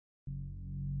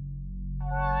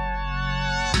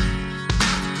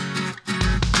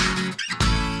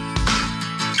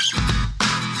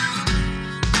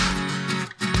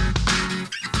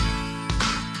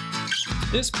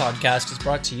This podcast is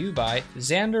brought to you by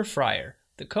Xander Fryer,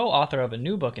 the co-author of a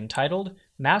new book entitled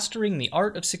Mastering the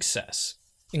Art of Success.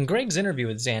 In Greg's interview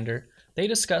with Xander, they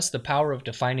discuss the power of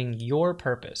defining your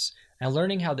purpose and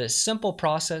learning how this simple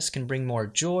process can bring more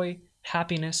joy,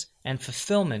 happiness, and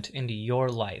fulfillment into your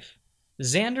life.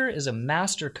 Xander is a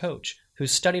master coach who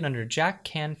studied under Jack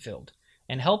Canfield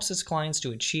and helps his clients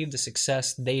to achieve the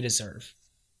success they deserve.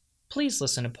 Please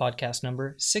listen to podcast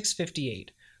number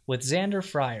 658 with Xander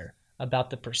Fryer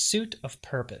about the pursuit of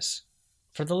purpose.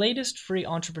 For the latest free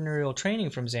entrepreneurial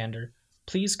training from Xander,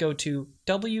 please go to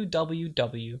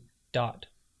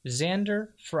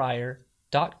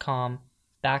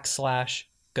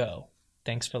www.xanderfryer.com/go.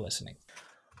 Thanks for listening.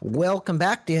 Welcome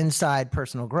back to Inside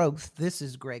Personal Growth. This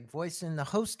is Greg Voisin, the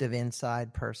host of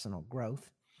Inside Personal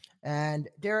Growth. And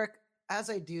Derek,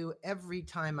 as I do every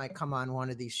time I come on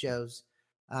one of these shows,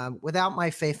 without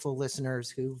my faithful listeners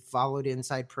who followed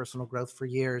Inside Personal Growth for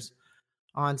years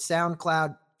on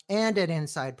SoundCloud and at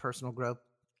Inside Personal Growth,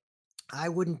 I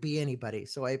wouldn't be anybody.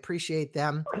 So I appreciate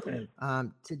them.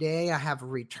 Today I have a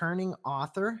returning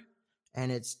author,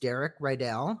 and it's Derek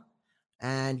Rydell.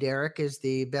 And Derek is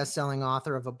the best-selling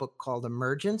author of a book called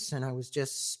Emergence. And I was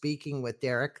just speaking with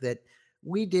Derek that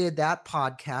we did that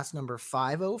podcast number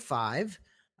 505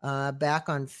 back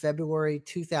on February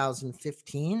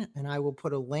 2015. And I will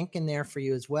put a link in there for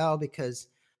you as well, because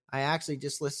I actually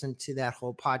just listened to that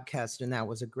whole podcast, and that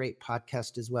was a great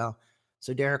podcast as well.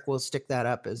 So Derek will stick that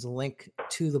up as a link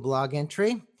to the blog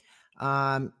entry.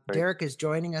 Derek is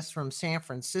joining us from San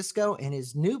Francisco, and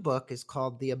his new book is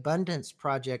called The Abundance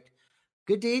Project.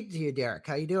 Good day to you, Derek.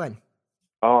 How you doing?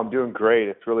 Oh, I'm doing great.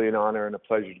 It's really an honor and a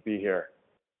pleasure to be here.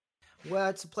 Well,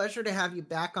 it's a pleasure to have you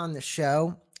back on the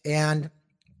show. And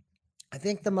I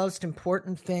think the most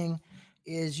important thing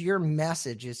is your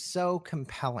message is so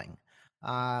compelling.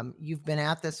 You've been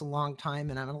at this a long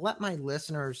time, and I'm going to let my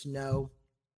listeners know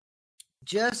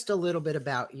just a little bit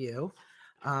about you.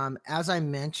 As I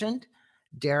mentioned,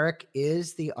 Derek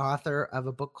is the author of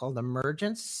a book called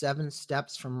Emergence: 7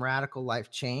 Steps from Radical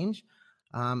Life Change.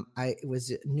 It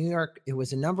was a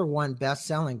 #1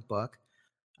 best-selling book.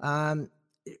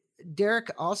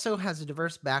 Derek also has a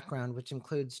diverse background, which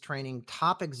includes training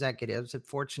top executives at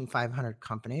Fortune 500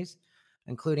 companies,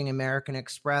 including American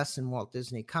Express and Walt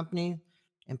Disney Company,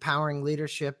 empowering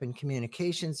leadership and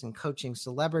communications and coaching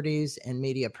celebrities and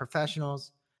media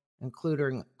professionals,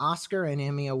 including Oscar and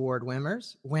Emmy Award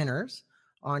winners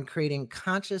on creating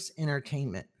conscious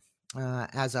entertainment.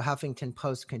 As a Huffington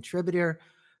Post contributor,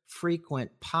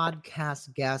 frequent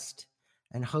podcast guest,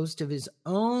 and host of his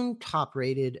own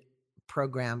top-rated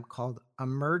program called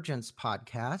Emergence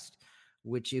Podcast,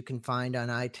 which you can find on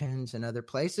iTunes and other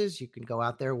places. You can go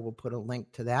out there. We'll put a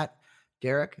link to that.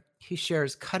 Derek, he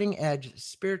shares cutting-edge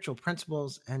spiritual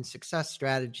principles and success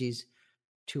strategies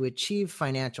to achieve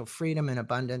financial freedom and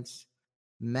abundance,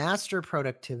 master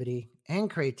productivity and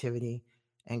creativity,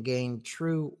 and gain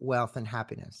true wealth and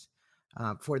happiness.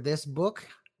 For this book,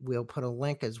 we'll put a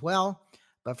link as well.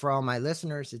 But for all my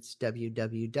listeners, it's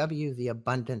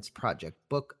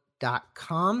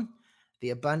www.theabundanceprojectbook.com,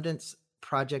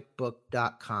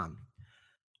 theabundanceprojectbook.com.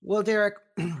 Well, Derek,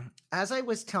 as I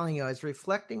was telling you, I was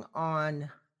reflecting on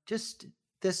just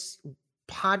this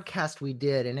podcast we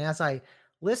did. And as I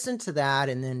listened to that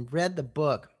and then read the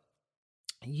book,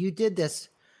 you did this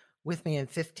with me in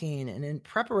 15. And in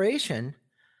preparation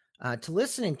to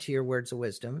listening to your words of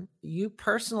wisdom, you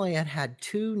personally had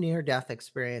 2 near-death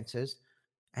experiences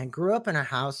and grew up in a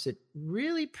house that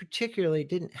really particularly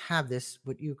didn't have this,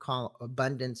 what you call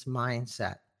abundance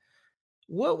mindset.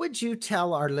 What would you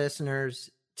tell our listeners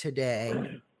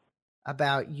today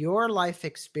about your life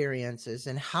experiences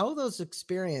and how those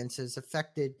experiences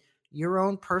affected your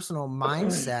own personal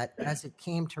mindset as it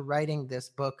came to writing this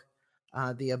book,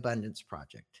 The Abundance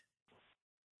Project?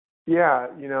 Yeah,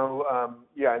 in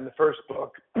the first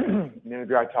book, in the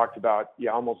interview I talked about,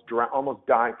 almost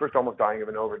dying of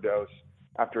an overdose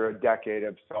after a decade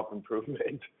of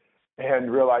self-improvement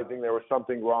and realizing there was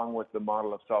something wrong with the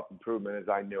model of self-improvement as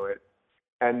I knew it.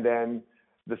 And then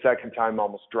the second time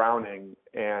almost drowning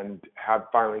and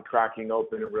finally cracking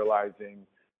open and realizing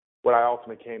what I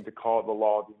ultimately came to call the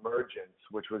law of emergence,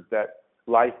 which was that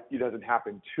life doesn't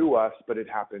happen to us, but it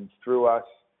happens through us.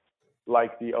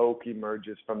 Like the oak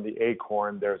emerges from the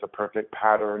acorn, there's a perfect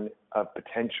pattern of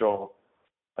potential,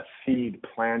 a seed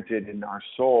planted in our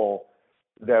soul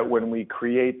that when we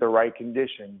create the right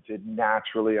conditions, it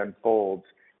naturally unfolds.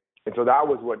 And so that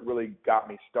was what really got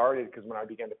me started, because when I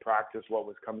began to practice what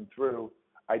was coming through,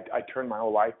 I turned my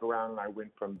whole life around, and I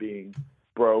went from being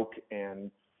broke and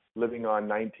living on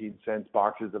 19-cent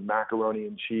boxes of macaroni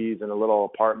and cheese in a little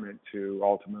apartment to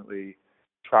ultimately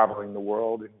traveling the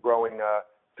world and growing a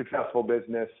successful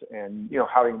business and,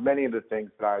 having many of the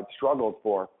things that I had struggled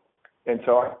for. And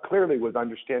so I clearly was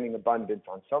understanding abundance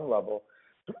on some level.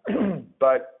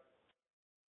 But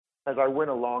as I went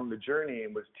along the journey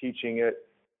and was teaching it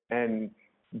and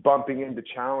bumping into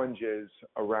challenges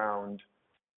around,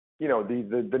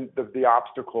 the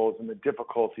obstacles and the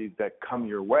difficulties that come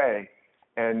your way,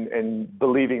 and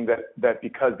believing that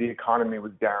because the economy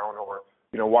was down, or,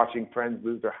 watching friends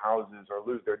lose their houses or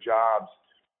lose their jobs,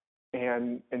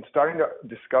 and starting to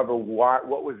discover what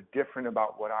was different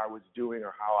about what I was doing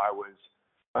or how I was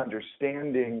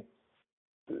understanding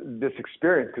this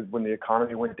experience. Because when the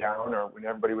economy went down, or when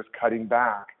everybody was cutting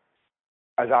back,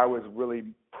 as I was really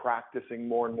practicing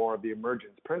more and more of the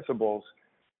emergence principles,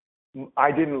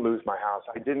 I didn't lose my house.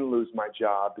 I didn't lose my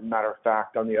job. As a matter of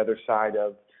fact, on the other side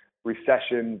of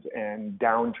recessions and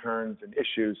downturns and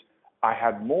issues, I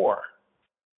had more.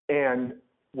 And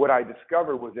what I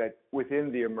discovered was that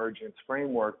within the emergence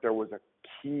framework, there was a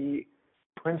key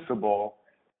principle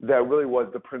that really was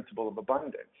the principle of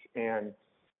abundance. And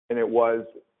it was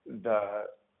the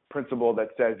principle that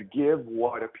says, give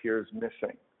what appears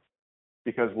missing,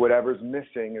 because whatever's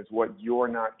missing is what you're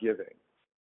not giving.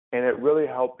 And it really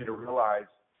helped me to realize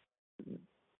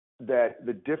that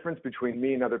the difference between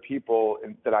me and other people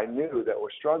that I knew that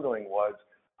were struggling was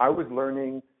I was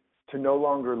learning to no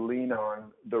longer lean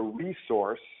on the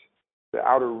resource, the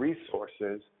outer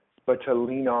resources, but to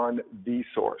lean on the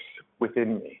source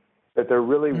within me. That there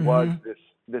really was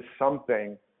this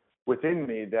something within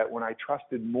me that when I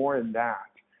trusted more in that,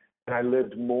 and I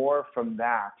lived more from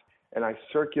that, and I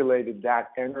circulated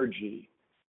that energy,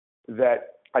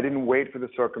 that I didn't wait for the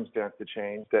circumstance to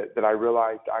change, that I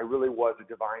realized I really was a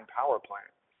divine power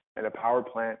plant. And a power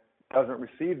plant doesn't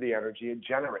receive the energy, it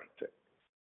generates it.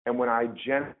 And when I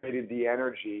generated the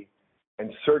energy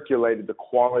and circulated the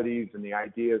qualities and the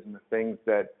ideas and the things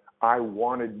that I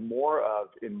wanted more of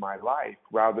in my life,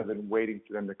 rather than waiting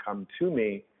for them to come to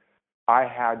me, I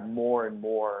had more and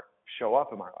more show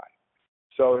up in my life.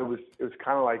 So it was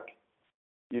kind of like,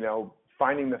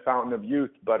 finding the fountain of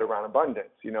youth, but around abundance,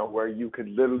 where you could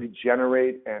literally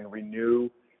generate and renew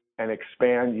and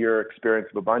expand your experience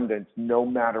of abundance no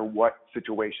matter what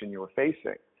situation you were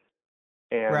facing.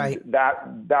 And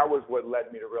that was what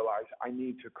led me to realize I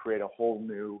need to create a whole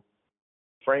new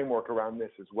framework around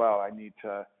this as well. I need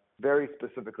to very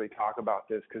specifically talk about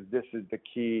this, because this is the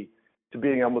key to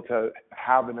being able to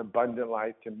have an abundant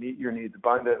life, to meet your needs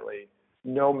abundantly,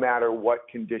 no matter what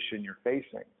condition you're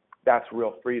facing. That's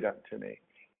real freedom to me.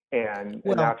 And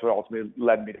that's what ultimately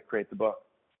led me to create the book.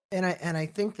 And I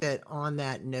think that on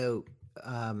that note,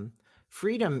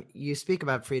 freedom, you speak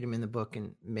about freedom in the book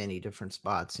in many different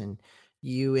spots, and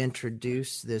you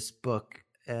introduce this book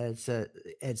as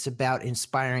it's about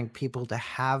inspiring people to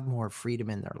have more freedom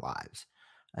in their lives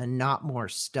and not more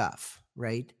stuff,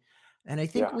 right? And I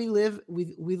think we live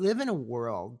in a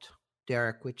world,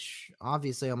 Derek, which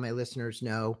obviously all my listeners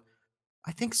know,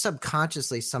 I think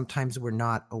subconsciously sometimes we're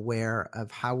not aware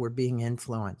of how we're being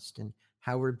influenced and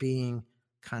how we're being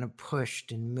kind of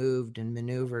pushed and moved and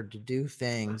maneuvered to do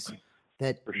things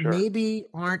that maybe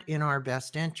aren't in our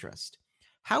best interest.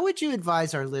 How would you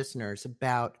advise our listeners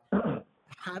about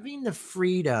having the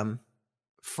freedom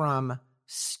from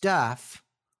stuff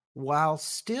while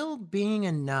still being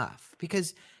enough?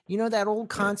 Because that old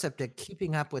concept of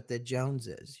keeping up with the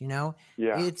Joneses,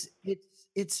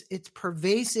 it's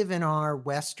pervasive in our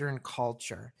Western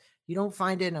culture. You don't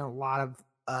find it in a lot of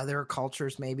other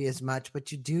cultures maybe as much,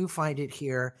 but you do find it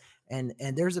here, and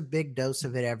there's a big dose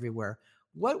of it everywhere.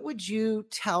 What would you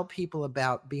tell people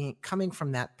about coming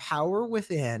from that power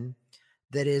within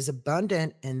that is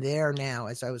abundant and there now?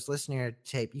 As I was listening to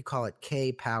tape, you call it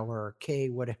K power or K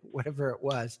whatever it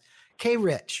was, K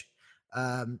rich.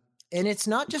 And it's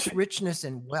not just richness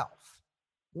and wealth.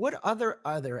 What other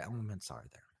elements are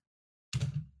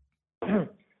there?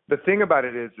 The thing about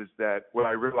it is that what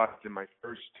I realized in my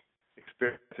first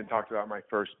experience and talked about in my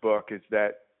first book is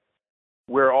that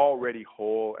we're already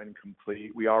whole and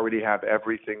complete. We already have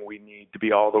everything we need to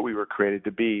be all that we were created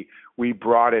to be. We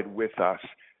brought it with us,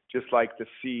 just like the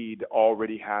seed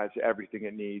already has everything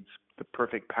it needs, the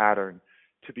perfect pattern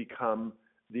to become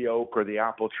the oak or the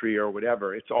apple tree or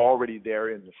whatever. It's already there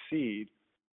in the seed,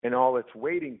 and all it's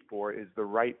waiting for is the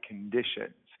right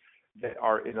conditions that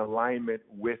are in alignment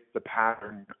with the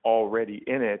pattern already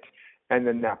in it, and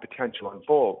then that potential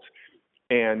unfolds.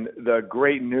 And the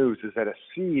great news is that a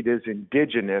seed is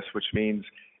indigenous, which means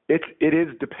it is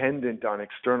dependent on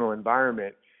external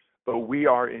environment, but we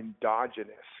are endogenous,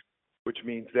 which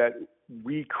means that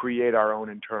we create our own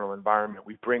internal environment.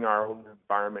 We bring our own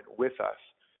environment with us.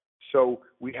 So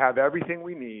we have everything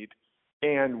we need,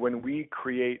 and when we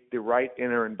create the right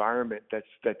inner environment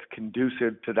that's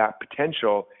conducive to that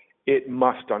potential, it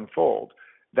must unfold.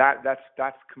 That's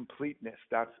completeness.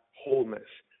 That's wholeness.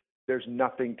 There's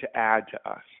nothing to add to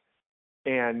us.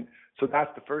 And so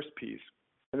that's the first piece.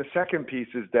 And the second piece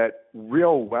is that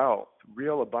real wealth,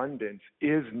 real abundance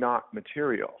is not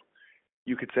material.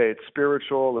 You could say it's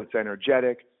spiritual, it's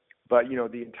energetic, but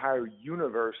the entire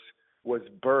universe was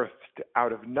birthed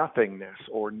out of nothingness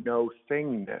or no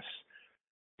thingness.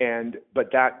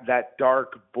 But that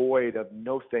dark void of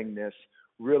no thingness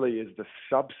really is the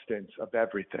substance of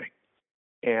everything.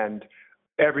 And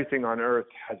everything on earth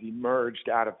has emerged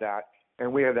out of that.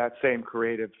 And we have that same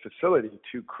creative facility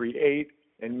to create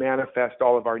and manifest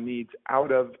all of our needs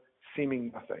out of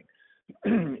seeming nothing.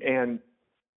 And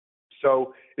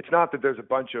so it's not that there's a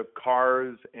bunch of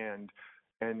cars and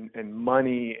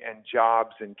money and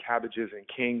jobs and cabbages and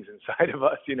kings inside of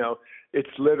us. It's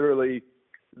literally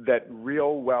that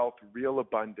real wealth, real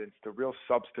abundance, the real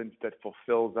substance that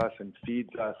fulfills us and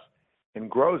feeds us and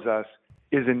grows us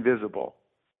is invisible.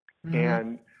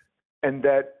 Mm-hmm. And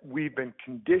that we've been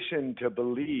conditioned to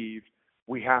believe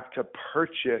we have to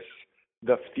purchase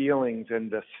the feelings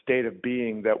and the state of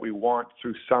being that we want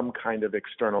through some kind of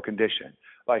external condition.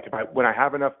 Like when I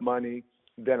have enough money,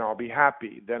 then I'll be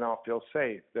happy, then I'll feel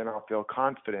safe, then I'll feel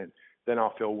confident, then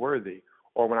I'll feel worthy.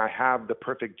 Or when I have the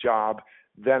perfect job,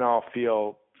 then I'll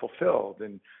feel fulfilled.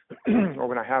 And or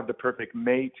when I have the perfect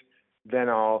mate, then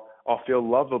I'll feel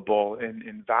lovable and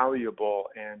valuable,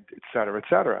 and et cetera, et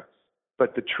cetera.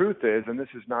 But the truth is, and this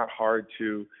is not hard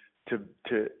to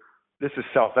this is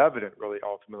self-evident really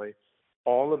ultimately,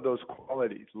 all of those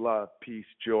qualities, love, peace,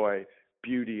 joy,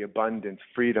 beauty, abundance,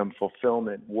 freedom,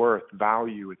 fulfillment, worth,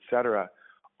 value, et cetera,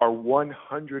 are 100%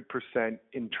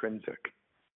 intrinsic,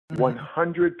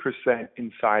 100%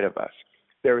 inside of us.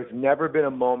 There has never been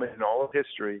a moment in all of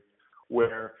history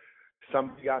where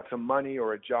somebody got some money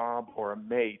or a job or a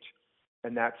mate,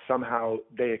 and that somehow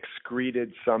they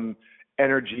excreted some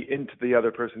energy into the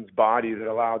other person's body that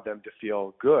allowed them to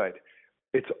feel good.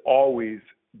 It's always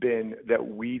been that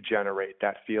we generate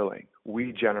that feeling.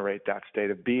 We generate that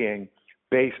state of being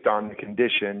based on the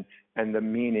condition and the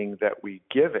meaning that we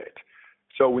give it.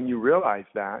 So when you realize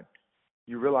that,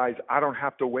 you realize I don't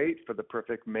have to wait for the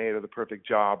perfect mate or the perfect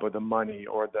job or the money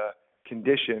or the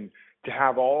condition to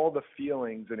have all the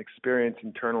feelings and experience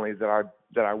internally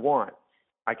that I want.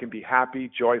 I can be happy,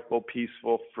 joyful,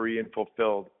 peaceful, free, and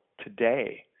fulfilled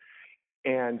today.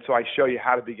 And so I show you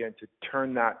how to begin to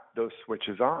turn those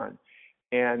switches on.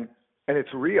 And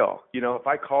it's real. If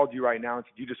I called you right now and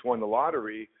said you just won the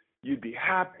lottery, you'd be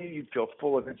happy, you'd feel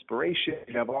full of inspiration,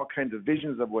 you'd have all kinds of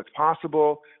visions of what's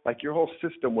possible, like your whole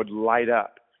system would light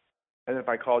up. And if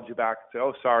I called you back and said,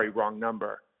 oh, sorry, wrong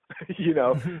number,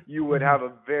 you would have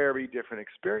a very different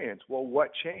experience. Well,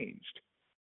 what changed?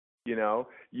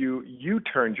 You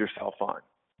turned yourself on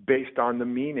based on the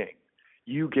meaning.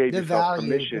 You gave yourself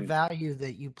permission. The value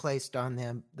that you placed on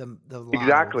them, the lotto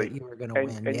exactly. that you were going to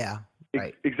win. Yeah,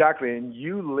 right. Exactly. And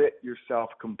you lit yourself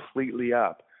completely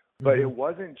up. But it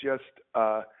wasn't just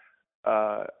it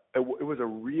was a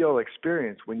real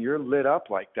experience. When you're lit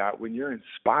up like that, when you're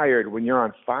inspired, when you're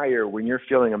on fire, when you're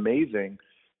feeling amazing,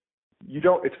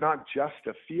 it's not just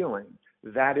a feeling.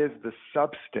 That is the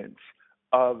substance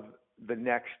of the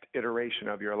next iteration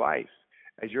of your life.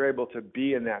 As you're able to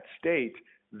be in that state,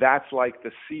 that's like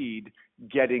the seed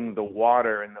getting the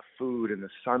water and the food and the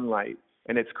sunlight,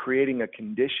 and it's creating a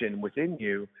condition within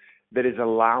you that is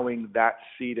allowing that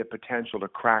seed of potential to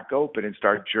crack open and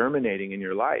start germinating in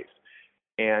your life.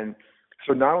 And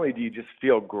so not only do you just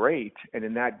feel great, and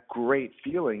in that great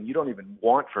feeling, you don't even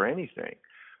want for anything,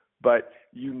 but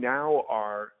you now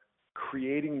are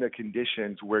creating the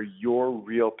conditions where your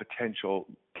real potential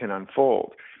can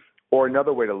unfold. Or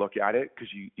another way to look at it, because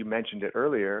you mentioned it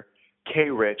earlier,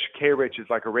 K-Rich. K-Rich is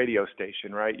like a radio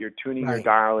station, right? You're tuning your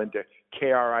dial into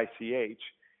KRICH.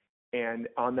 And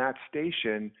on that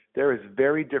station, there is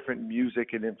very different music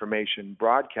and information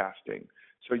broadcasting.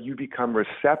 So you become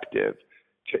receptive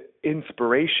to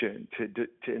inspiration, to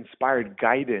inspired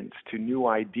guidance, to new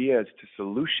ideas, to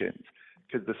solutions,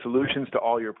 because the solutions to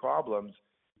all your problems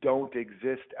don't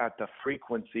exist at the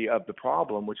frequency of the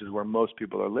problem, which is where most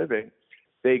people are living.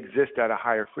 They exist at a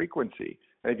higher frequency.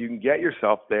 And if you can get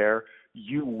yourself there,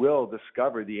 you will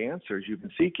discover the answers you've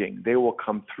been seeking. They will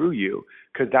come through you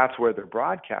because that's where they're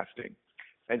broadcasting.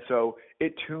 And so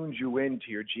it tunes you into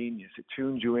your genius. It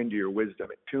tunes you into your wisdom.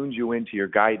 It tunes you into your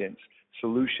guidance,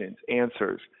 solutions,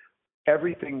 answers.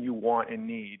 Everything you want and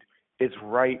need is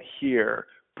right here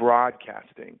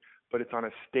broadcasting, but it's on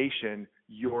a station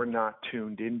you're not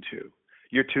tuned into.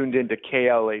 You're tuned into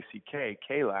KLACK,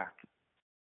 KLAC,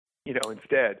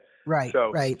 instead. Right,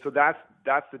 So, right. So that's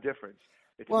the difference.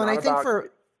 It's Well, and not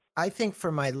I think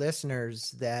for my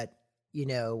listeners that,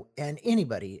 and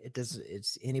anybody,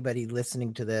 it's anybody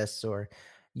listening to this, or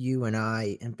you and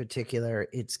I in particular,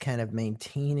 it's kind of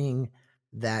maintaining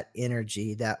that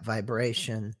energy, that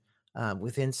vibration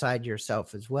with inside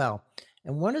yourself as well.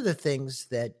 And one of the things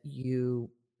that you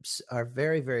are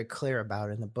very, very clear about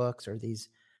in the books are these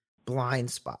blind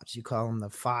spots. You call them the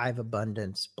 5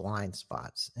 abundance blind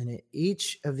spots. And in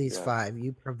each of these 5,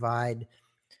 you provide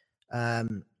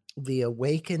the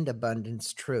awakened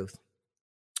abundance truth.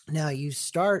 Now you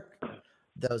start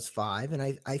those 5,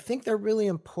 and I think they're really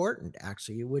important.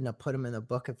 Actually, you wouldn't have put them in the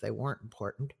book if they weren't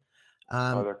important. They're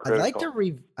I'd like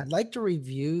critical. I'd like to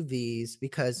review these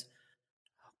because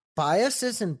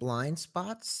biases and blind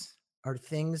spots are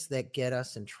things that get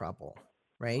us in trouble,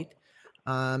 right?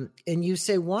 And you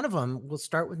say one of them, we'll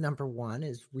start with number 1,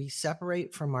 is we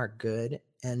separate from our good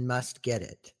and must get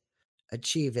it,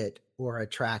 achieve it, or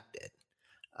attract it.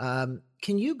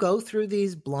 Can you go through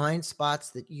these blind spots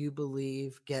that you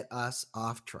believe get us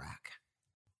off track?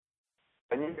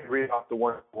 And you can read off the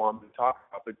one I want to talk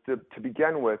about. But to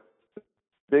begin with, the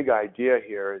big idea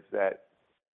here is that,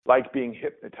 like being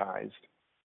hypnotized,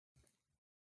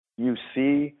 you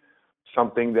see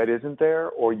something that isn't there,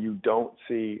 or you don't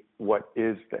see what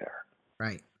is there.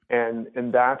 Right. And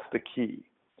that's the key,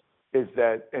 is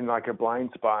that in like a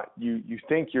blind spot, you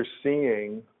think you're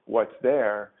seeing what's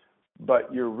there,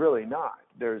 but you're really not.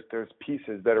 There's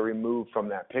pieces that are removed from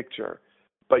that picture,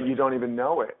 but you don't even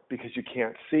know it because you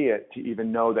can't see it to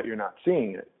even know that you're not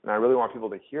seeing it. And I really want people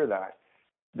to hear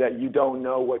that you don't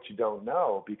know what you don't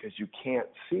know because you can't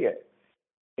see it.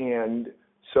 And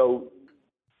so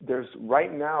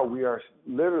right now we are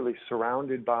literally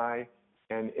surrounded by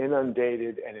and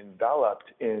inundated and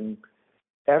enveloped in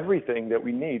everything that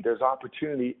we need. There's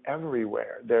opportunity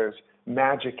everywhere. There's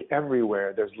magic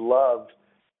everywhere. There's love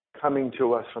coming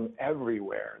to us from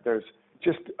everywhere. There's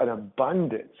just an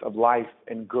abundance of life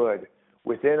and good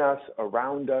within us,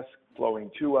 around us,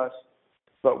 flowing to us,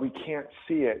 but we can't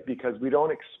see it because we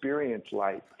don't experience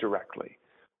life directly.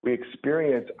 We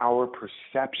experience our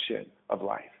perception of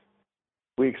life.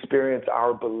 We experience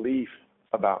our belief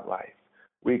about life.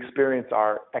 We experience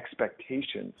our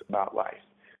expectations about life.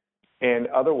 And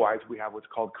otherwise, we have what's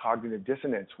called cognitive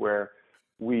dissonance, where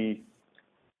we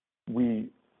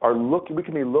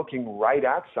can be looking right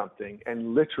at something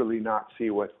and literally not see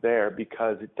what's there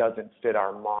because it doesn't fit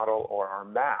our model or our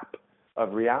map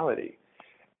of reality.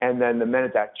 And then the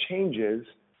minute that changes,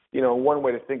 one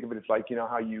way to think of it is like,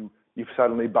 how you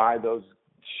suddenly buy those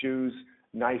shoes,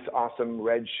 nice, awesome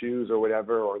red shoes or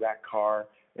whatever, or that car,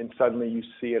 and suddenly you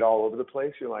see it all over the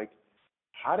place. You're like,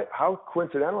 how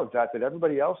coincidental is that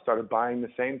everybody else started buying the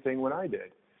same thing when I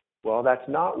did? Well, that's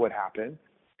not what happened.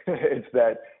 It's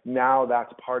that now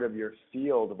that's part of your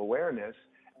field of awareness,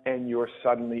 and you're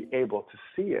suddenly able to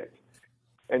see it.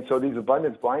 And so these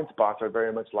abundance blind spots are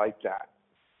very much like that.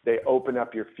 They open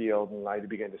up your field and allow you to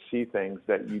begin to see things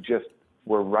that you just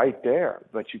were right there,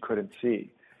 but you couldn't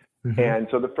see. Mm-hmm. And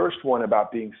so the first one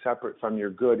about being separate from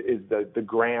your good is the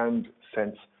grand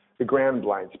sense, the grand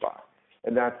blind spot.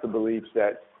 And that's the belief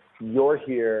that you're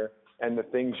here and the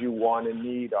things you want and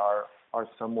need are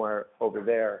somewhere over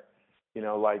there.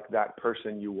 Like that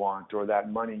person you want, or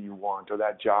that money you want, or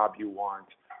that job you want,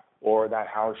 or that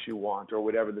house you want, or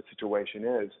whatever the situation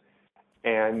is.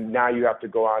 And now you have to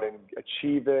go out and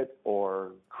achieve it,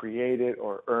 or create it,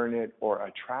 or earn it, or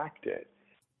attract it.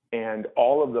 And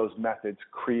all of those methods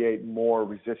create more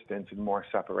resistance and more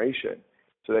separation.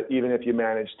 So that even if you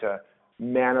manage to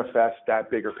manifest that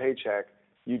bigger paycheck,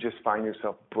 you just find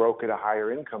yourself broke at a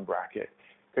higher income bracket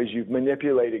because you've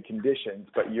manipulated conditions,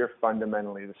 but you're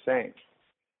fundamentally the same.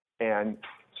 And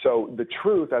so the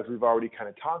truth, as we've already kind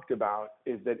of talked about,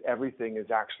 is that everything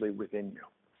is actually within you.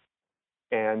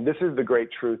 And this is the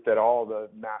great truth that all the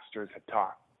masters have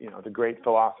taught. The great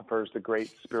philosophers, the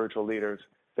great spiritual leaders,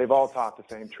 they've all taught the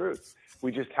same truth.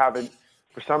 We just haven't,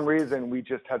 for some reason, we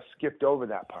just have skipped over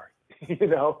that part.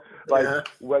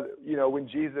 When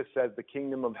Jesus says the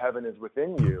kingdom of heaven is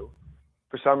within you,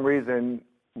 for some reason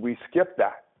we skipped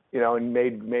that, and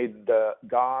made the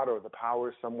God or the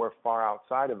power somewhere far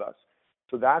outside of us.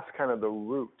 So that's kind of the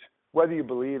root. Whether you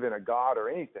believe in a God or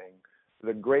anything,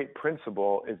 the great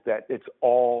principle is that it's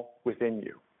all within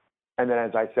you. And then,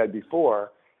 as I said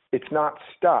before, it's not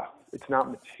stuff, it's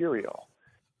not material,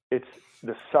 it's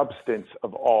the substance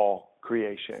of all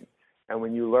creation. And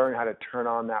when you learn how to turn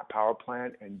on that power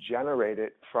plant and generate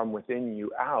it from within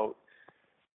you out,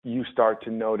 you start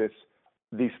to notice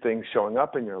these things showing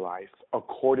up in your life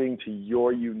according to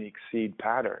your unique seed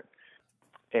pattern.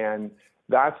 And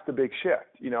that's the big shift,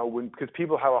 because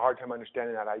people have a hard time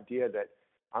understanding that idea that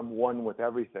I'm one with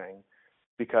everything,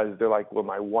 because they're like, well, am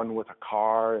I one with a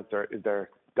car? Is there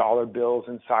dollar bills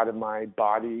inside of my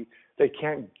body? They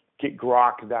can't get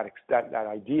grok that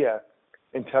idea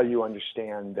until you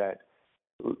understand that,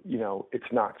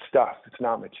 it's not stuff, it's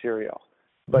not material,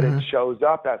 but it shows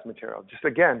up as material.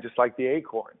 Just like the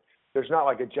acorn. There's not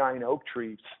like a giant oak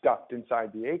tree stuffed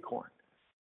inside the acorn.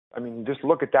 I mean, just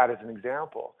look at that as an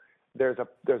example. There's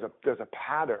a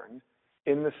pattern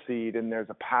in the seed, and there's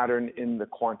a pattern in the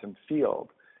quantum field.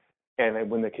 And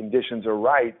when the conditions are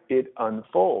right, it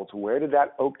unfolds. Where did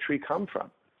that oak tree come from?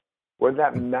 Where did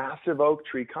that massive oak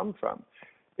tree come from?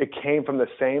 It came from the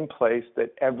same place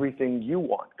that everything you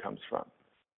want comes from.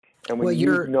 And when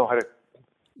you know how to...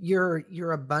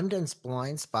 Your abundance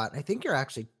blind spot, I think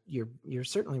you're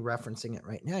certainly referencing it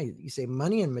right now. You say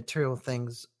money and material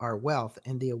things are wealth,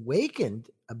 and the awakened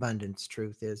abundance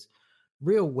truth is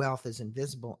real wealth is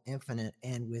invisible, infinite,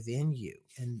 and within you.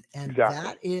 And exactly.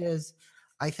 That is,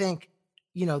 I think,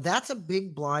 that's a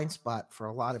big blind spot for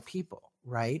a lot of people,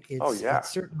 right?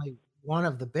 It's certainly one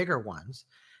of the bigger ones.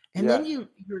 And then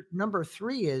your number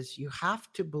 3 is you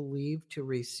have to believe to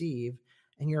receive.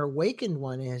 And your awakened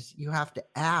one is you have to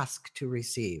ask to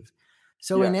receive.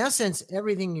 So in essence,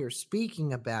 everything you're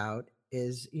speaking about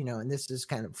is, and this is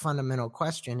kind of fundamental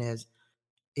question is,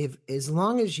 if as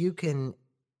long as you can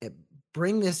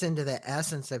bring this into the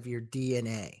essence of your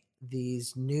DNA,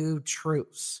 these new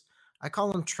truths, I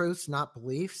call them truths, not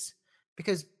beliefs,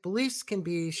 because beliefs can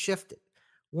be shifted.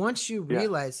 Once you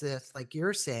realize this, like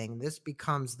you're saying, this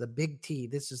becomes the big T.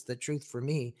 This is the truth for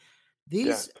me.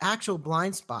 These actual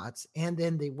blind spots, and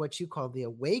then what you call the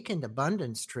awakened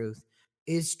abundance truth,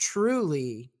 is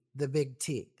truly the big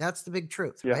T. That's the big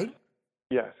truth, right?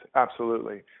 Yes,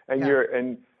 absolutely.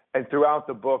 And and throughout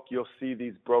the book, you'll see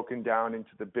these broken down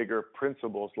into the bigger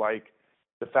principles, like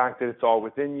the fact that it's all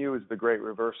within you is the great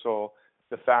reversal.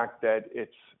 The fact that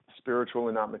it's spiritual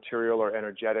and not material or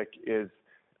energetic is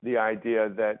the idea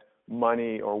that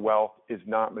money or wealth is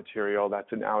not material.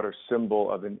 That's an outer symbol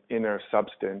of an inner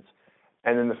substance.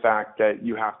 And then the fact that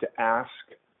you have to ask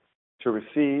to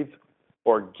receive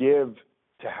or give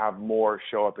to have more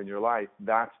show up in your life.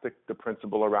 That's the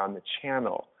principle around the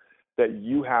channel, that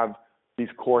you have these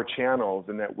core channels,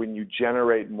 and that when you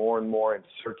generate more and more and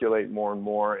circulate more and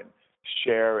more and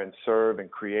share and serve and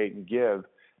create and give,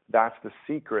 that's the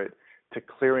secret to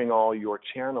clearing all your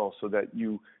channels so that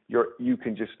you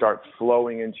can just start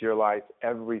flowing into your life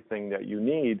everything that you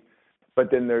need.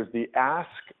 But then there's the ask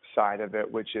side of it,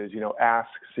 which is, ask,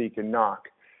 seek, and knock.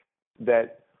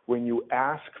 That when you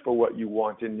ask for what you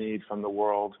want and need from the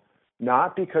world,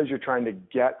 not because you're trying to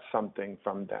get something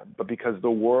from them, but because the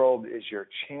world is your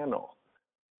channel.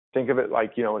 Think of it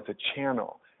like, it's a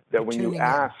channel. That when you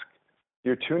ask,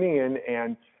 you're tuning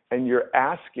in and you're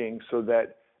asking so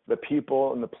that the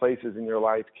people and the places in your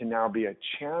life can now be a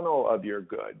channel of your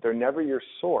good. They're never your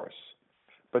source,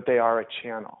 but they are a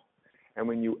channel. And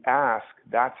when you ask,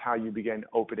 that's how you begin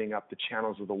opening up the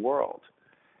channels of the world.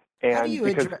 And how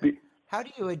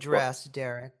do you address,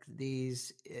 Derek,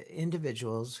 these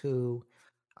individuals who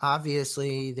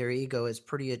obviously their ego is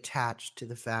pretty attached to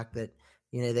the fact that,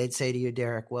 they'd say to you,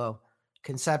 Derek, well,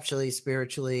 conceptually,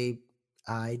 spiritually,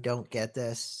 I don't get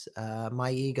this.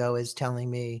 My ego is telling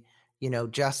me,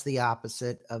 just the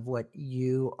opposite of what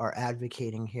you are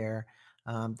advocating here.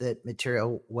 That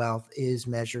material wealth is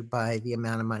measured by the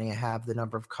amount of money I have, the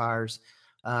number of cars,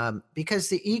 because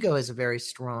the ego is a very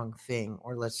strong thing,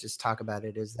 or let's just talk about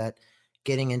it, is that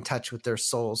getting in touch with their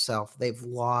soul self. They've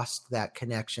lost that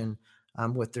connection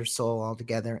with their soul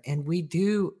altogether. And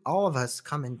all of us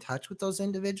come in touch with those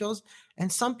individuals.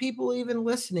 And some people even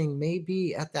listening may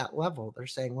be at that level. They're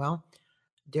saying, well,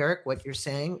 Derek, what you're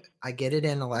saying, I get it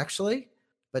intellectually,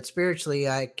 but spiritually,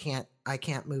 I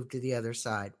can't move to the other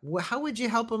side. How would you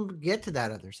help them get to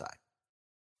that other side?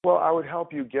 Well, I would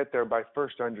help you get there by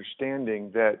first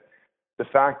understanding that the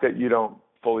fact that you don't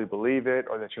fully believe it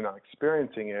or that you're not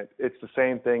experiencing it, it's the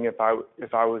same thing if I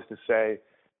was to say,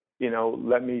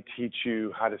 let me teach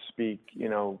you how to speak,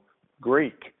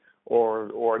 Greek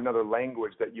or another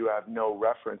language that you have no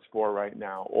reference for right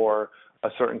now, or a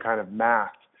certain kind of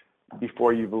math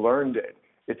before you've learned it.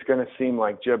 It's going to seem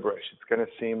like gibberish. It's going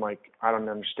to seem like, I don't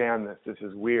understand this. This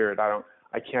is weird. I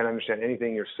can't understand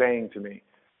anything you're saying to me.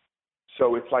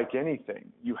 So it's like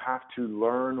anything. You have to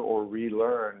learn or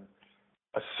relearn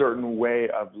a certain way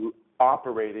of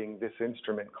operating this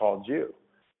instrument called you,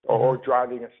 or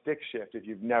driving a stick shift if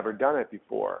you've never done it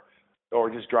before, or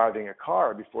just driving a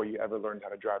car before you ever learned how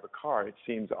to drive a car. It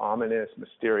seems ominous,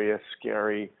 mysterious,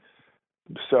 scary.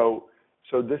 So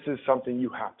this is something you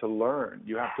have to learn.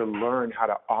 You have to learn how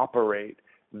to operate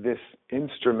this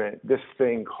instrument, this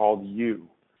thing called you.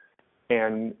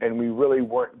 And we really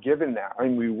weren't given that. I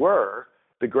mean, we were.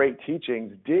 The great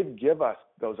teachings did give us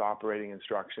those operating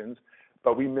instructions,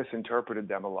 but we misinterpreted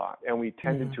them a lot. And we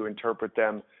tended to interpret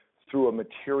them through a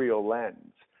material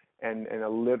lens and a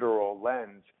literal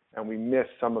lens. And we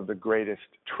missed some of the greatest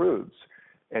truths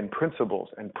and principles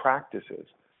and practices.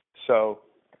 So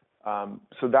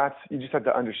that's, you just have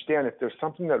to understand, if there's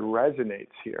something that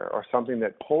resonates here or something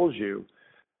that pulls you,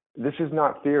 this is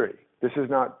not theory. This is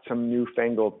not some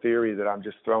newfangled theory that I'm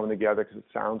just throwing together because it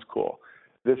sounds cool.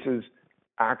 This is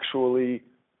actually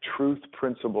truth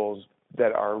principles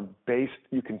that are based,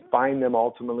 you can find them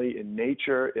ultimately in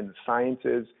nature, in the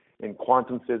sciences, in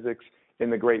quantum physics, in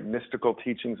the great mystical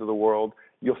teachings of the world.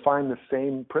 You'll find the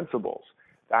same principles.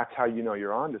 That's how you know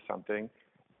you're onto something.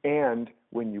 And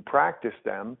when you practice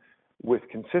them with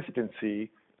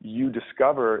consistency, you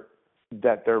discover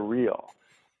that they're real.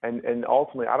 And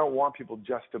ultimately, I don't want people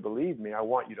just to believe me. I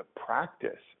want you to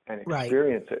practice and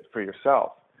experience it for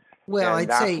yourself. Well,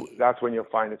 and I'd say that's when you'll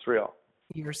find it's real.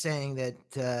 You're saying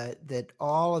that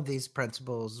all of these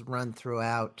principles run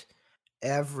throughout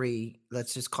every,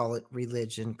 let's just call it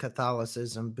religion,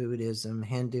 Catholicism, Buddhism,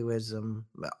 Hinduism,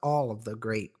 all of the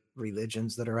great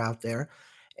religions that are out there.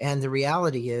 And the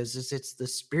reality is it's the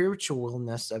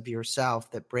spiritualness of yourself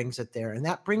that brings it there. And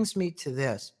that brings me to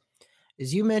this.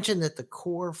 Is you mentioned that the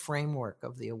core framework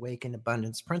of the Awakened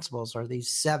Abundance Principles are these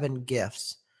 7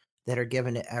 gifts that are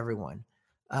given to everyone.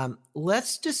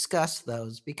 Let's discuss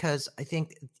those, because I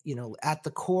think, at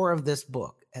the core of this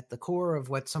book, at the core of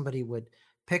what somebody would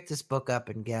pick this book up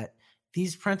and get,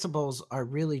 these principles are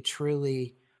really,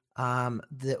 truly some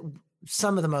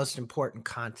of the most important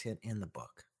content in the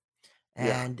book.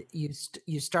 And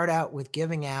you start out with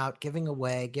giving out, giving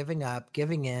away, giving up,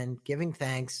 giving in, giving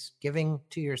thanks, giving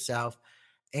to yourself,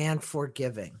 and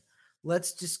forgiving.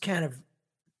 Let's just kind of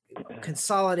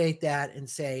consolidate that and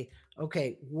say,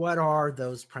 okay, what are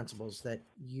those principles that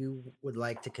you would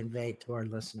like to convey to our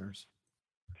listeners?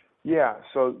 Yeah,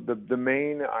 so the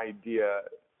main idea,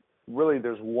 really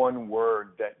there's one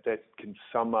word that can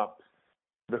sum up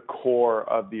the core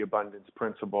of the abundance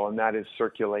principle, and that is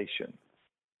circulation.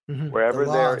 Wherever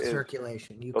the law there of is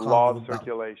circulation, the law of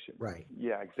circulation. Right.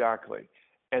 Yeah, exactly.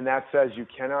 And that says you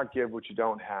cannot give what you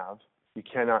don't have, you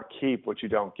cannot keep what you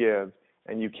don't give,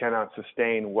 and you cannot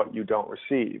sustain what you don't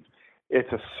receive. It's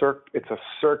a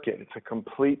circuit. It's a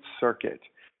complete circuit.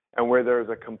 And where there's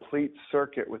a complete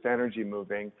circuit with energy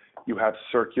moving, you have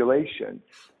circulation.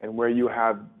 And where you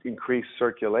have increased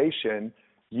circulation,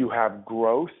 you have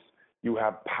growth, you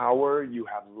have power, you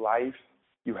have life,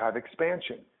 you have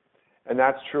expansion. And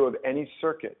that's true of any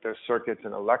circuit. There's circuits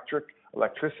in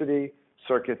electricity,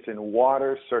 circuits in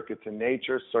water, circuits in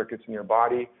nature, circuits in your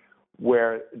body,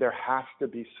 where there has to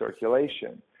be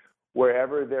circulation.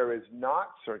 Wherever there is not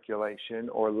circulation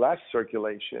or less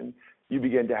circulation, you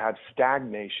begin to have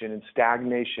stagnation, and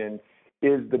stagnation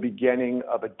is the beginning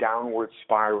of a downward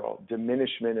spiral,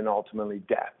 diminishment, and ultimately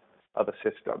death of a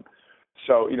system.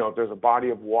 So, if there's a body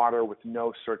of water with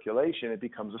no circulation, it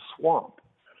becomes a swamp.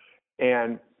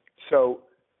 And so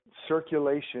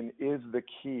circulation is the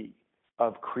key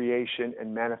of creation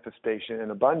and manifestation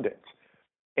and abundance.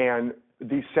 And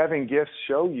these 7 gifts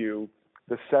show you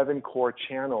the 7 core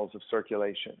channels of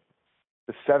circulation,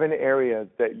 the 7 areas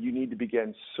that you need to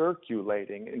begin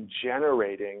circulating and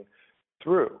generating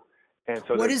through. And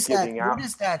so what is that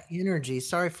energy?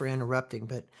 Sorry for interrupting,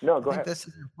 but no, go I think ahead. this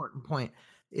is an important point.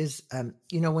 Is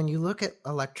when you look at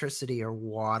electricity or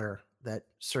water that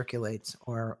circulates,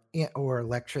 or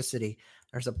electricity,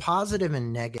 there's a positive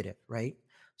and negative, right?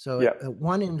 So at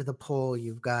one end of the pole,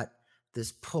 you've got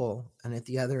this pull, and at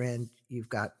the other end, you've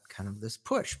got kind of this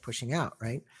pushing out,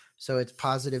 right? So it's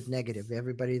positive, negative.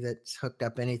 Everybody that's hooked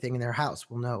up anything in their house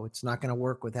will know it's not going to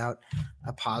work without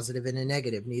a positive and a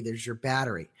negative. Neither is your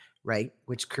battery, right?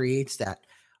 Which creates that.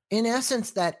 In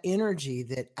essence, that energy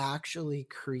that actually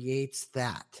creates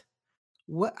that.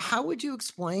 How would you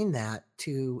explain that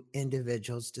to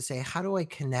individuals to say, how do I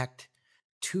connect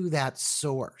to that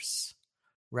source,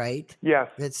 right? Yes.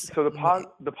 So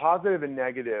the positive and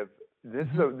negative, this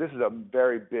is a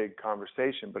very big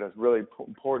conversation, but it's a really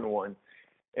important one.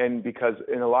 And because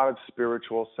in a lot of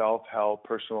spiritual self-help,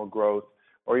 personal growth,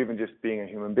 or even just being a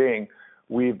human being,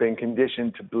 we've been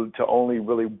conditioned to only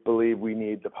really believe we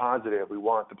need the positive, we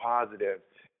want the positive,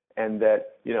 and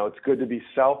that, it's good to be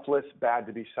selfless, bad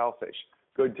to be selfish,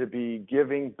 good to be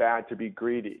giving, bad to be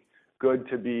greedy, good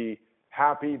to be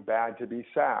happy, bad to be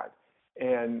sad.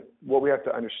 And what we have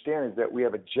to understand is that we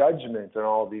have a judgment on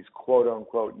all of these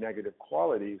quote-unquote negative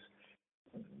qualities,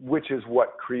 which is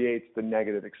what creates the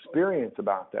negative experience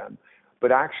about them.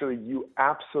 But actually, you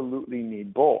absolutely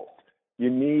need both.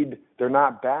 They're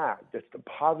not bad. It's the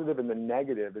positive and the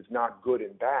negative is not good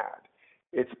and bad.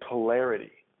 It's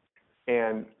polarity.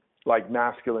 And like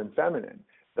masculine, feminine,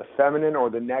 the feminine or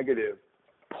the negative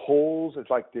pulls, it's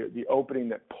like the opening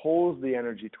that pulls the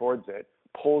energy towards it,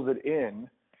 pulls it in,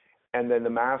 and then the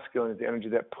masculine is the energy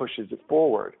that pushes it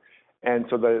forward. And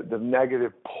so the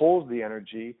negative pulls the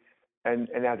energy, and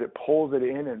as it pulls it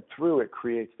in and through, it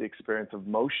creates the experience of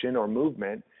motion or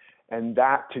movement. And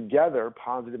that together,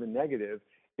 positive and negative,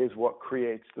 is what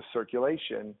creates the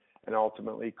circulation and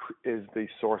ultimately is the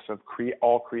source of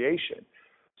all creation.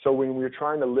 So when we're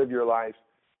trying to live your life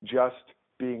just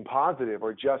being positive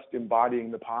or just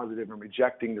embodying the positive and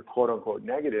rejecting the quote-unquote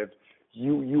negative,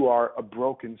 you are a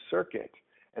broken circuit.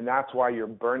 And that's why you're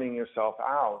burning yourself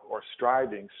out or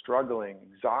striving, struggling,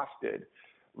 exhausted,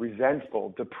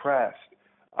 resentful, depressed.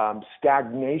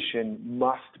 Stagnation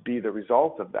must be the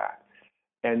result of that.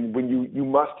 And when you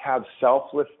must have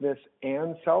selflessness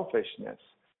and selfishness,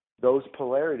 those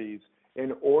polarities,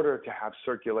 in order to have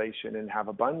circulation and have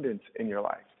abundance in your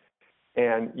life.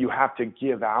 And you have to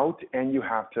give out and you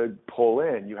have to pull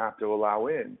in. You have to allow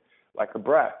in, like a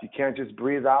breath. You can't just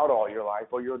breathe out all your life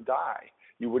or you'll die.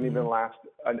 You wouldn't even last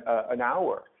an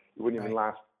hour. You wouldn't even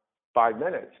last 5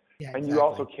 minutes. Yeah, and exactly. You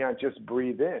also can't just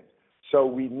breathe in. So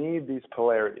we need these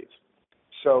polarities.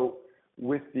 So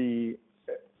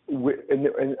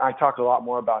and I talk a lot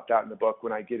more about that in the book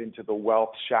when I get into the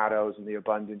wealth shadows and the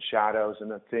abundance shadows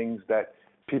and the things that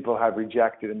people have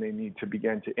rejected and they need to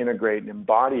begin to integrate and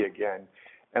embody again.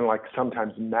 And like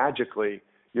sometimes magically,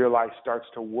 your life starts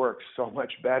to work so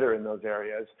much better in those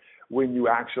areas when you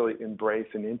actually embrace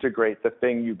and integrate the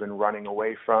thing you've been running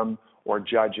away from or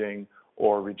judging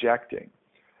or rejecting.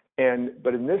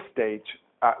 But in this stage,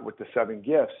 with the 7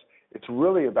 gifts, it's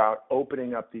really about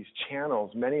opening up these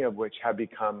channels, many of which have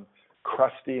become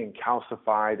crusty and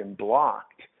calcified and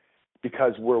blocked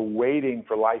because we're waiting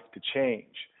for life to change.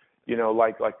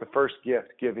 Like the first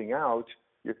gift, giving out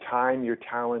your time, your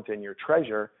talent, and your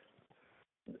treasure.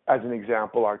 As an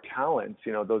example, our talents,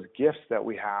 those gifts that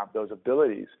we have, those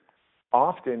abilities,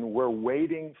 often we're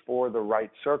waiting for the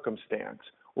right circumstance.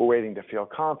 We're waiting to feel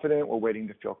confident. We're waiting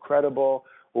to feel credible.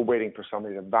 We're waiting for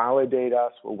somebody to validate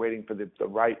us. We're waiting for the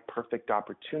right, perfect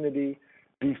opportunity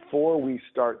before we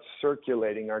start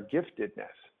circulating our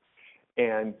giftedness.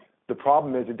 And the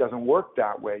problem is it doesn't work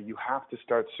that way. You have to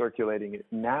start circulating it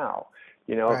now.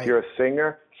 If you're a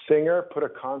singer, put a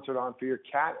concert on for your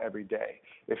cat every day.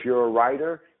 If you're a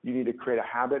writer, you need to create a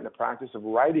habit and a practice of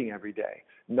writing every day.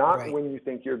 Not when you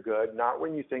think you're good, not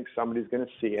when you think somebody's going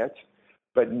to see it,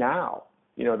 but now.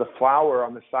 The flower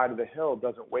on the side of the hill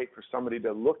doesn't wait for somebody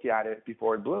to look at it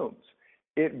before it blooms.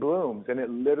 It blooms, and it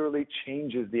literally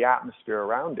changes the atmosphere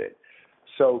around it.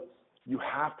 So you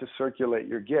have to circulate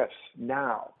your gifts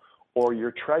now, or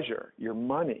your treasure, your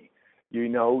money.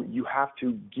 You have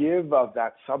to give of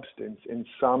that substance in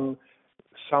some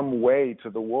way to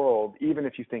the world, even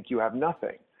if you think you have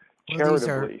nothing.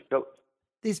 Charitably.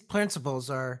 These principles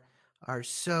are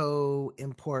so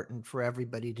important for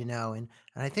everybody to know. And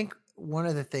I think one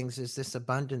of the things is this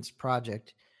abundance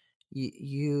project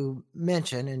you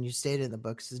mentioned and you stated in the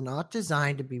books is not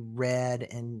designed to be read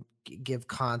and give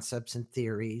concepts and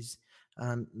theories.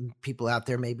 People out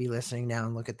there may be listening now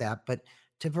and look at that, but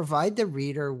to provide the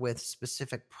reader with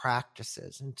specific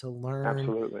practices and to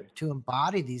learn to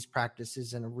embody these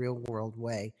practices in a real world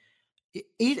way.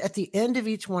 At the end of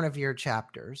each one of your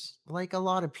chapters, like a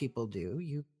lot of people do,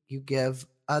 you give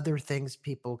other things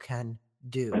people can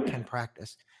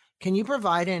practice. Can you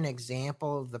provide an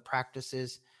example of the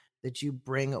practices that you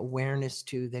bring awareness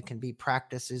to that can be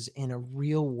practices in a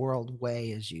real world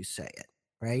way, as you say it,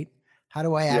 right? How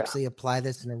do I actually apply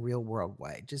this in a real world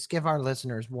way? Just give our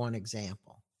listeners one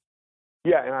example.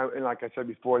 Yeah, and like I said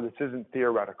before, this isn't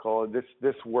theoretical.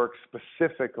 This work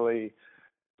specifically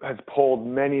has pulled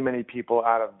many, many people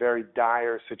out of very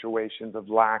dire situations of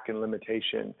lack and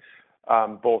limitation,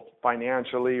 both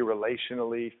financially,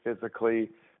 relationally, physically,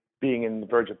 being in the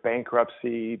verge of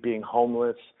bankruptcy, being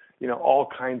homeless, all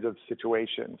kinds of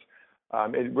situations.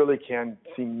 It really can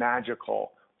seem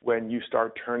magical when you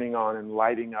start turning on and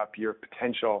lighting up your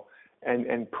potential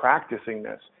and practicing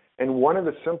this. And one of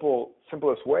the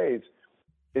simplest ways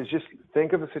is just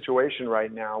think of a situation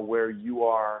right now where you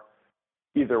are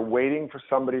either waiting for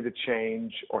somebody to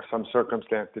change or some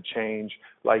circumstance to change,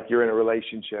 like you're in a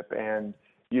relationship and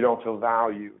you don't feel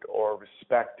valued or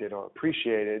respected or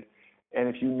appreciated. And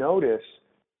if you notice,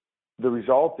 the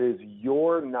result is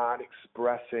you're not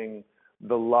expressing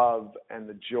the love and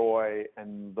the joy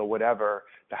and the whatever,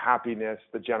 the happiness,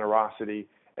 the generosity.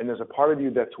 And there's a part of you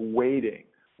that's waiting.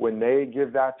 When they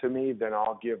give that to me, then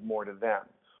I'll give more to them.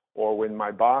 Or when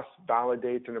my boss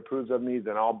validates and approves of me,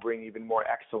 then I'll bring even more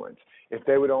excellence. If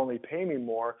they would only pay me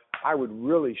more, I would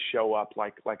really show up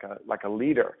like a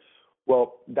leader.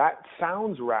 Well, that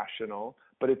sounds rational,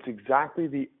 but it's exactly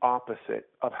the opposite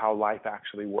of how life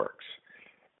actually works.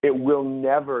 It will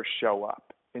never show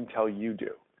up until you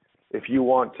do. If you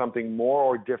want something more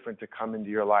or different to come into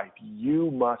your life, you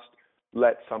must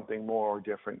let something more or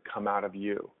different come out of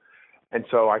you. And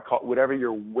so I call whatever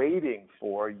you're waiting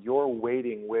for, you're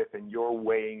waiting with and you're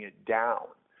weighing it down.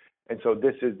 And so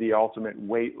this is the ultimate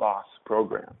weight loss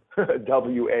program,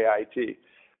 WAIT.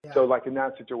 Yeah. So like in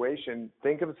that situation,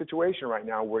 think of a situation right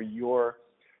now where you're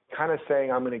kind of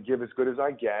saying, I'm going to give as good as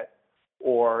I get,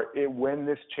 or when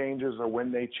this changes or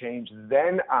when they change,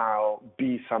 then I'll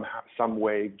be some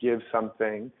way, give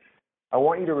something. I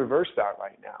want you to reverse that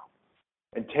right now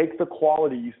and take the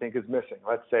quality you think is missing.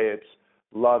 Let's say it's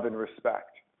love and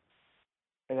respect.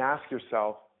 And ask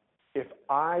yourself, if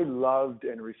I loved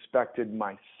and respected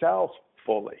myself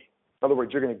fully, in other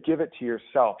words, you're going to give it to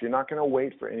yourself. You're not going to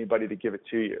wait for anybody to give it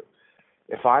to you.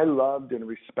 If I loved and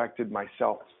respected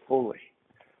myself fully,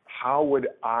 how would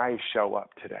I show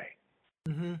up today?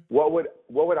 Mm-hmm. What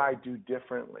would I do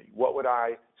differently? What would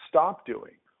I stop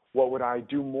doing? What would I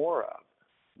do more of?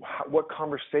 What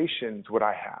conversations would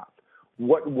I have?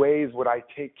 What ways would I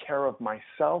take care of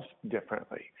myself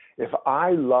differently? If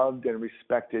I loved and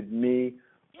respected me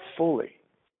fully,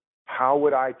 how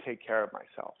would I take care of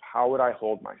myself? How would I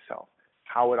hold myself?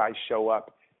 How would I show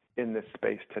up in this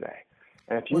space today?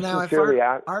 And if you sincerely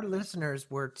ask, our listeners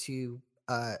were to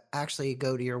actually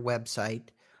go to your website,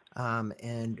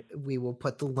 and we will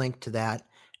put the link to that.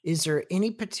 Is there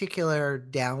any particular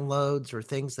downloads or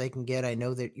things they can get? I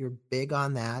know that you're big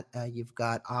on that. You've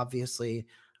got obviously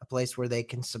a place where they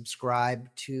can subscribe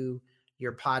to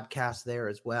your podcast there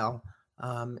as well.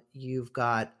 You've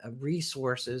got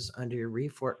resources under your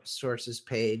resources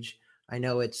page. I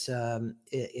know it's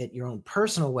at your own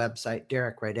personal website,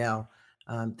 Derek Rydell.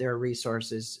 There are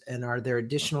resources, and are there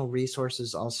additional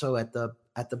resources also at the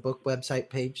book website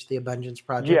page, The Abundance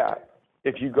Project? Yeah.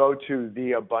 If you go to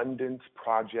The Abundance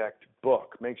Project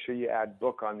book, make sure you add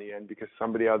book on the end, because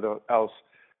somebody else,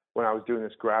 when I was doing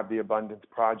this, grabbed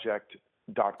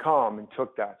theabundanceproject.com and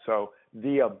took that. So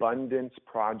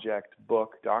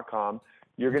theabundanceprojectbook.com,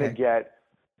 you're going to get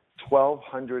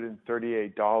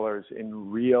 $1,238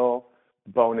 in real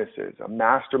bonuses, a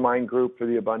mastermind group for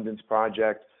the Abundance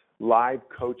Project, live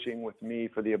coaching with me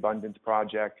for the Abundance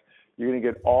Project. You're going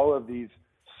to get all of these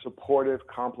supportive,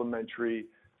 complimentary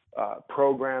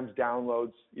programs,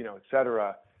 downloads, et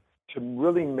cetera, to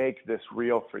really make this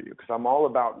real for you, because I'm all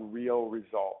about real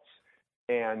results.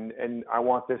 And I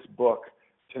want this book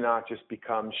to not just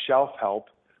become shelf help,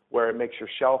 where it makes your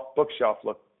bookshelf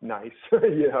look nice.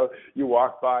 You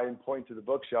walk by and point to the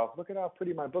bookshelf. Look at how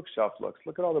pretty my bookshelf looks.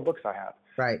 Look at all the books I have.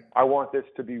 Right. I want this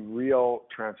to be real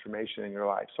transformation in your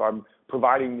life. So I'm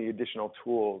providing the additional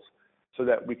tools so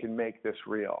that we can make this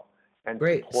real and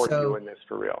support you in this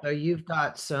for real. So you've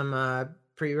got some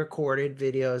pre-recorded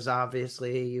videos,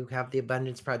 obviously. You have the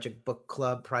Abundance Project Book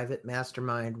Club, Private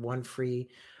Mastermind, one free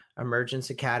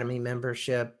Emergence Academy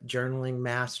membership, Journaling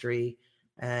Mastery,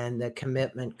 and the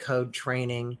Commitment Code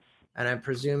training. And I'm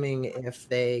presuming if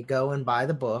they go and buy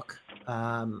the book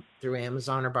through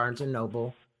Amazon or Barnes &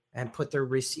 Noble and put their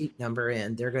receipt number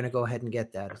in, they're going to go ahead and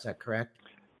get that. Is that correct?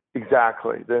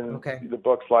 Exactly. Then the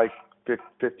book's like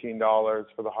 $15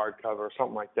 for the hardcover or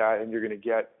something like that, and you're going to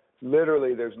get,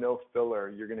 literally, there's no filler.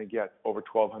 You're going to get over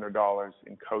 $1,200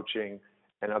 in coaching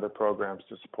and other programs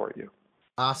to support you.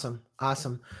 Awesome.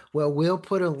 Well, we'll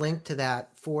put a link to that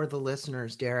for the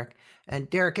listeners, Derek. And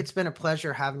Derek, it's been a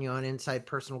pleasure having you on Inside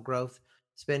Personal Growth,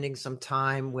 spending some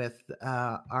time with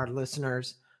our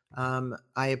listeners.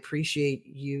 I appreciate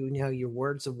your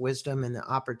words of wisdom and the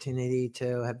opportunity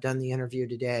to have done the interview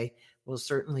today. We'll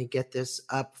certainly get this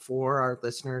up for our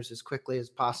listeners as quickly as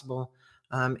possible.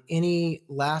 Any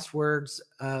last words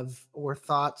or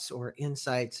thoughts or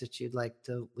insights that you'd like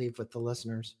to leave with the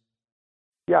listeners?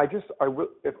 Yeah,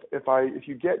 if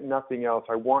you get nothing else,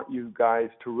 I want you guys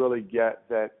to really get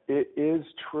that it is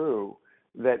true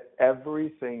that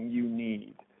everything you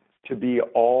need to be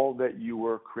all that you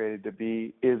were created to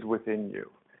be is within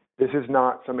you. This is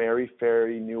not some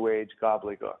airy-fairy new age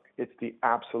gobbledygook. It's the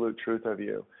absolute truth of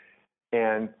you.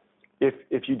 And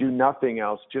if you do nothing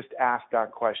else, just ask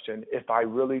that question. If I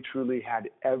really truly had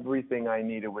everything I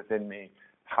needed within me,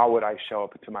 how would I show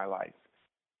up to my life?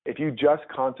 If you just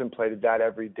contemplated that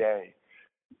every day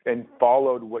and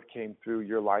followed what came through,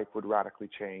 your life would radically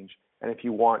change. And if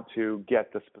you want to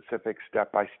get the specific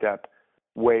step-by-step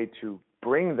way to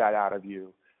bring that out of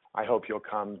you, I hope you'll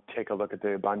come take a look at the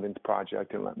Abundance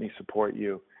Project and let me support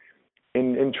you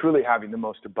in truly having the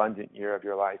most abundant year of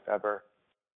your life ever.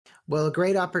 Well, a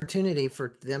great opportunity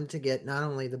for them to get not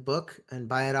only the book and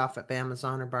buy it off at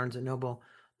Amazon or Barnes & Noble,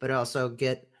 but also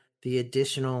get the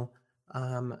additional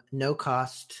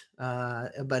no-cost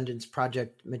Abundance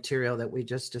Project material that we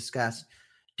just discussed.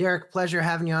 Derek, pleasure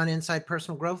having you on Inside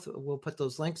Personal Growth. We'll put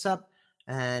those links up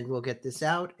and we'll get this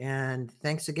out. And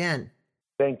thanks again.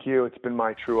 Thank you. It's been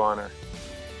my true honor.